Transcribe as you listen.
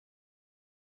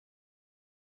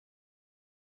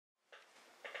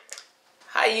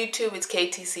Hi YouTube, it's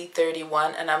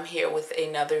KTC31 and I'm here with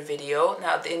another video.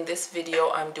 Now in this video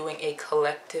I'm doing a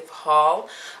collective haul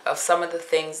of some of the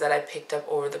things that I picked up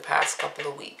over the past couple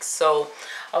of weeks. So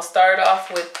I'll start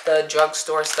off with the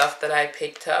drugstore stuff that I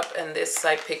picked up, and this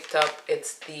I picked up,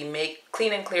 it's the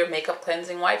Clean and Clear makeup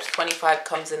cleansing wipes. 25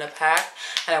 comes in a pack,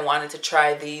 and I wanted to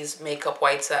try these makeup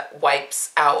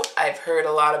wipes out. I've heard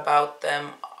a lot about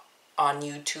them on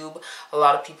YouTube. A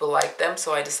lot of people like them,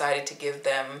 so I decided to give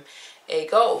them a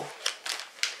go.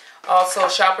 Also,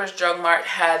 Shoppers Drug Mart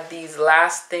had these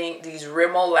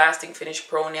Rimmel Lasting Finish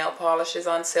Pro Nail Polishes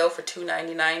on sale for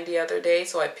 $2.99 the other day,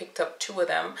 so I picked up 2 of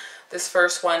them. This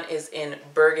first one is in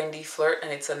Burgundy Flirt,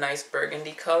 and it's a nice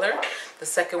burgundy color. The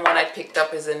second one I picked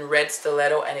up is in Red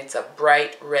Stiletto, and it's a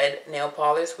bright red nail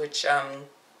polish, which I'm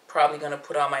probably going to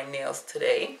put on my nails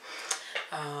today.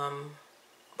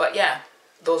 But yeah,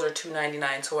 those are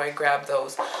 $2.99, so I grabbed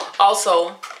those.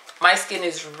 Also, my skin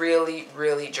is really,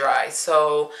 really dry,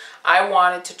 so I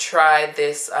wanted to try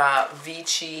this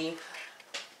Vichy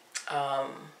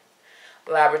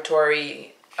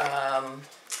laboratory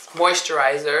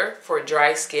moisturizer for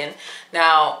dry skin.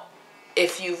 Now,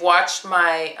 if you've watched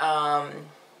my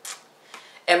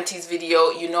empties video,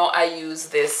 you know I use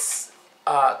this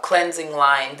cleansing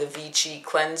line, the Vichy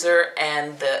cleanser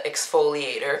and the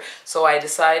exfoliator. So I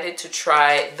decided to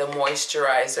try the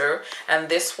moisturizer, and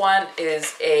this one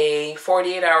is a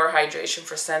 48-hour hydration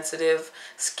for sensitive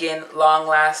skin,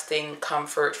 long-lasting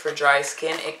comfort for dry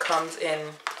skin. It comes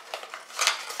in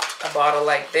a bottle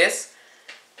like this,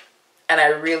 and I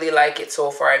really like it so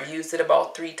far. I've used it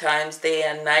about 3 times day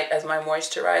and night as my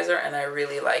moisturizer, and I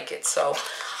really like it. So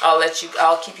I'll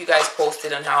keep you guys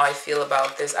posted on how I feel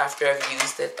about this after I've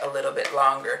used it a little bit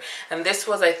longer. And this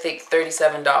was, I think,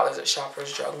 $37 at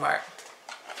Shoppers Drug Mart.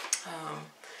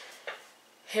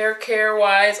 Hair care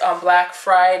wise, on Black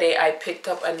Friday I picked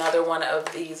up another one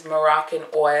of these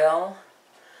Moroccanoil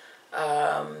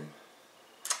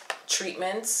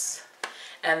treatments,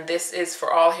 and this is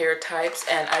for all hair types,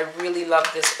 and I really love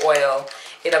this oil.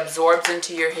 It absorbs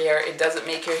into your hair. It doesn't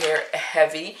make your hair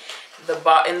heavy.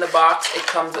 In the box, it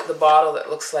comes with the bottle that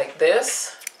looks like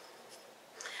this,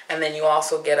 and then you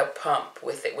also get a pump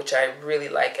with it, which I really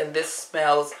like, and this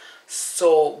smells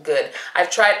so good.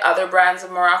 I've tried other brands of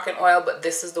Moroccanoil, but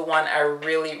this is the one I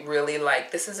really, really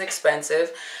like. This is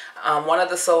expensive. One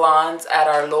of the salons at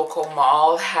our local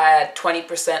mall had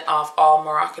 20% off all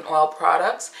Moroccanoil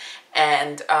products,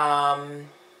 and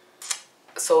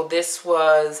so this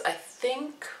was,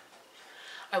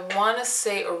 I want to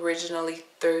say originally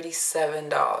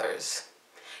 $37.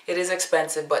 It is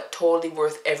expensive, but totally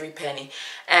worth every penny.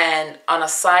 And on a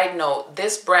side note,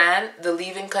 this brand, the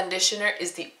leave-in conditioner,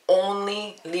 is the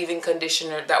only leave-in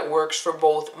conditioner that works for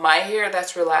both my hair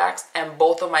that's relaxed and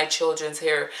both of my children's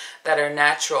hair that are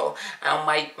natural.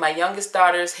 My youngest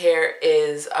daughter's hair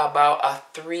is about a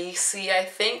 3C, I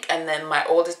think, and then my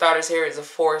oldest daughter's hair is a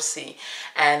 4C.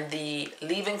 And the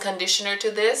leave-in conditioner to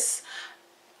this,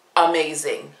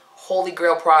 amazing. Holy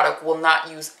grail product. Will not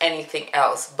use anything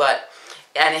else,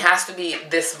 and it has to be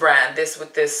this brand, this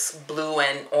with this blue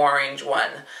and orange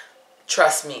one.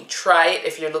 Trust me, try it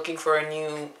if you're looking for a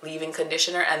new leave-in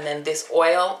conditioner. And then this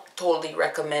oil, totally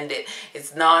recommend it.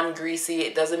 It's non-greasy,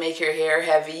 it doesn't make your hair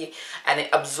heavy, and it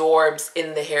absorbs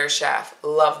in the hair shaft.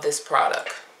 Love this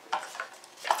product.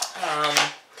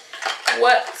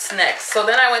 What's next? So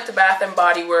then I went to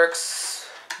Bath&BodyWorks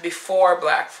before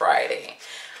Black Friday.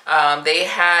 They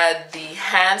had the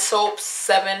hand soaps,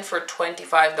 7 for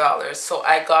 $25. So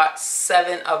I got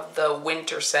 7 of the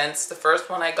winter scents. The first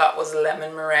one I got was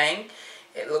lemon meringue.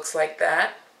 It looks like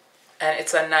that, and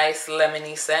it's a nice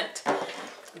lemony scent.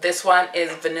 This one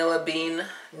is vanilla bean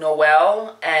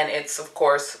Noel, and it's, of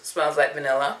course, smells like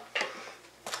vanilla.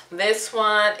 This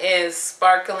one is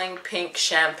sparkling pink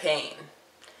champagne.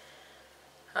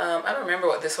 I don't remember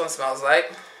what this one smells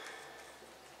like.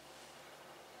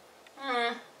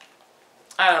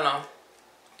 I don't know.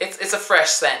 It's a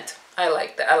fresh scent. I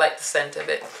like that. I like the scent of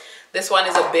it. This one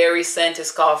is a berry scent.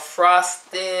 It's called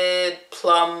Frosted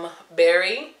Plum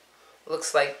Berry.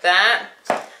 Looks like that.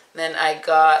 Then I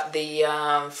got the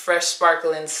Fresh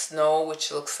Sparkling Snow,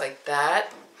 which looks like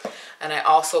that. And I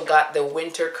also got the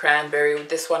Winter Cranberry.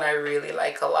 This one I really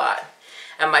like a lot.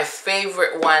 And my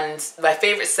favorite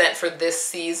scent for this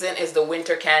season is the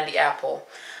Winter Candy Apple.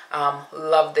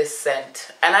 Love this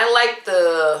scent. And I like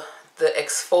the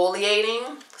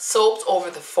exfoliating soaps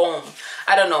over the foam.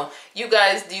 I don't know. Do you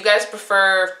guys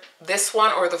prefer this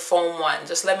one or the foam one?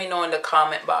 Just let me know in the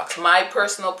comment box. My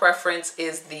personal preference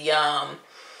is the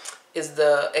is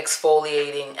the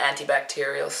exfoliating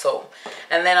antibacterial soap.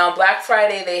 And then on Black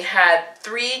Friday, they had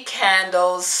 3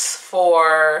 candles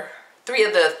for, 3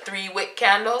 of the 3 wick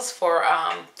candles for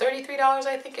 $33,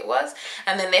 I think it was.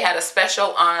 And then they had a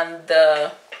special on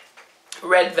the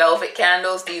red velvet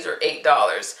candles. These are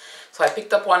 $8. So I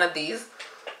picked up one of these.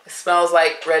 It smells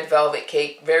like red velvet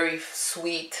cake, very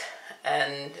sweet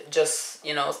and just,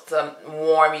 you know, some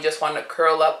warm. You just want to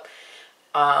curl up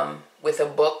with a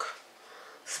book.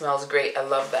 Smells great. I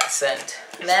love that scent.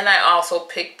 And then I also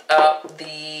picked up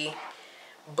the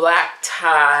black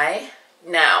tie.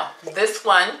 Now, this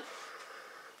one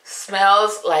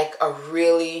smells like a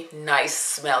really nice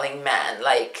smelling man.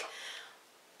 Like,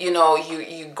 you know,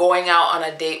 you going out on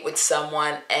a date with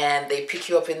someone and they pick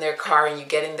you up in their car and you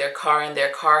get in their car and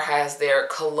their car has their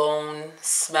cologne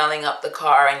smelling up the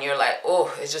car and you're like,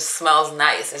 oh, it just smells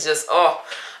nice. It's just, oh,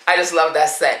 I just love that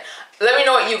scent. Let me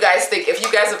know what you guys think. If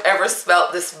you guys have ever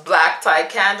smelled this black tie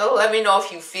candle, let me know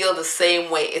if you feel the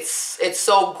same way. It's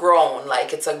so grown,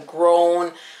 like it's a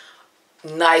grown,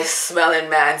 nice smelling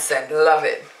man scent. Love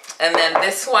it. And then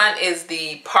this one is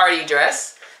the party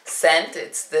dress scent.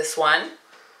 It's this one.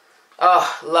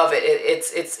 Oh, love it.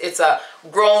 It's a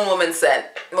grown woman scent.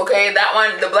 Okay, that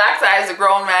one, the black tie is a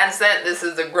grown man scent. This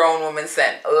is the grown woman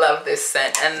scent. Love this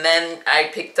scent. And then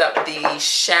I picked up the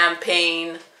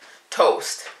champagne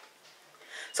toast.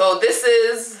 So this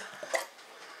is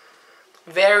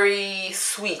very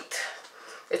sweet.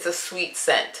 It's a sweet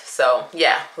scent. So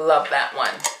yeah, love that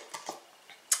one.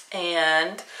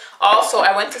 And also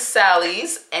I went to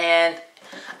Sally's and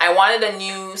I wanted a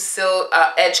new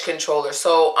edge controller.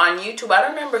 So on YouTube, I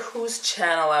don't remember whose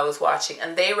channel I was watching,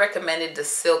 and they recommended the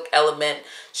Silk Element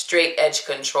straight edge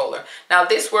controller. Now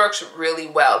this works really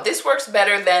well. This works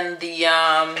better than the,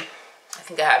 I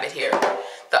think I have it here,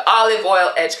 the olive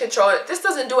oil edge controller. This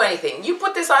doesn't do anything. You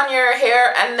put this on your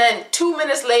hair and then 2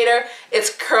 minutes later,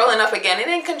 it's curling up again. It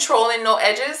ain't controlling no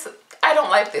edges. I don't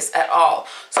like this at all.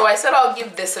 So I said I'll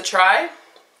give this a try.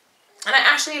 And I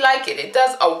actually like it. It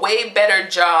does a way better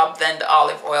job than the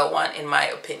olive oil one, in my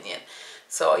opinion.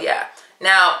 So yeah.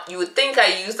 Now, you would think I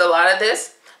used a lot of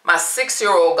this. My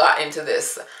 6-year-old got into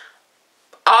this.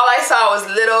 All I saw was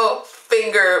little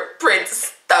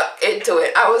fingerprints stuck into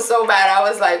it. I was so bad. I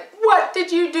was like, what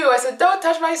did you do? I said, don't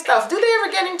touch my stuff. Do they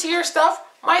ever get into your stuff?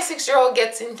 My 6-year-old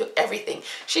gets into everything.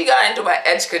 She got into my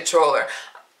edge controller.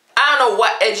 I don't know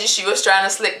what edges she was trying to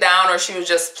slick down or she was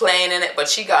just playing in it, but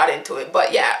she got into it.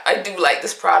 But yeah, I do like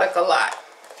this product a lot.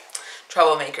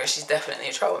 Troublemaker. She's definitely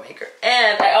a troublemaker.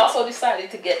 And I also decided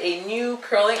to get a new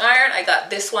curling iron. I got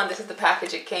this one. This is the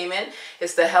package it came in.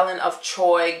 It's the Helen of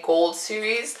Troy Gold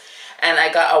Series. And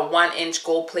I got a 1-inch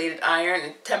gold-plated iron.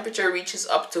 The temperature reaches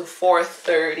up to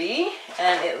 430.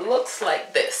 And it looks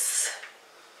like this.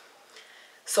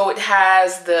 So it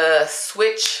has the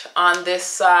switch on this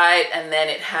side and then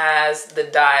it has the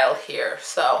dial here.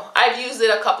 So I've used it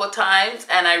a couple of times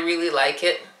and I really like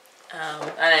it.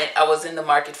 And I was in the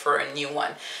market for a new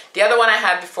one. The other one I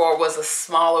had before was a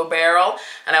smaller barrel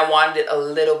and I wanted it a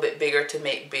little bit bigger to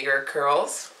make bigger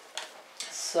curls.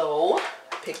 So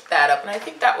I picked that up and I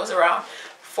think that was around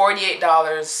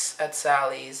 $48 at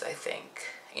Sally's, I think.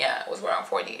 Yeah, it was around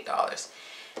 $48.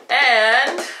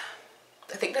 And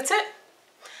I think that's it.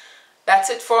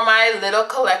 That's it for my little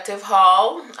collective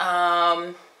haul.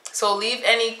 So leave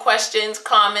any questions,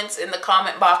 comments in the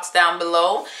comment box down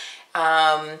below.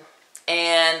 And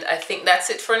I think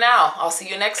that's it for now. I'll see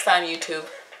you next time, YouTube.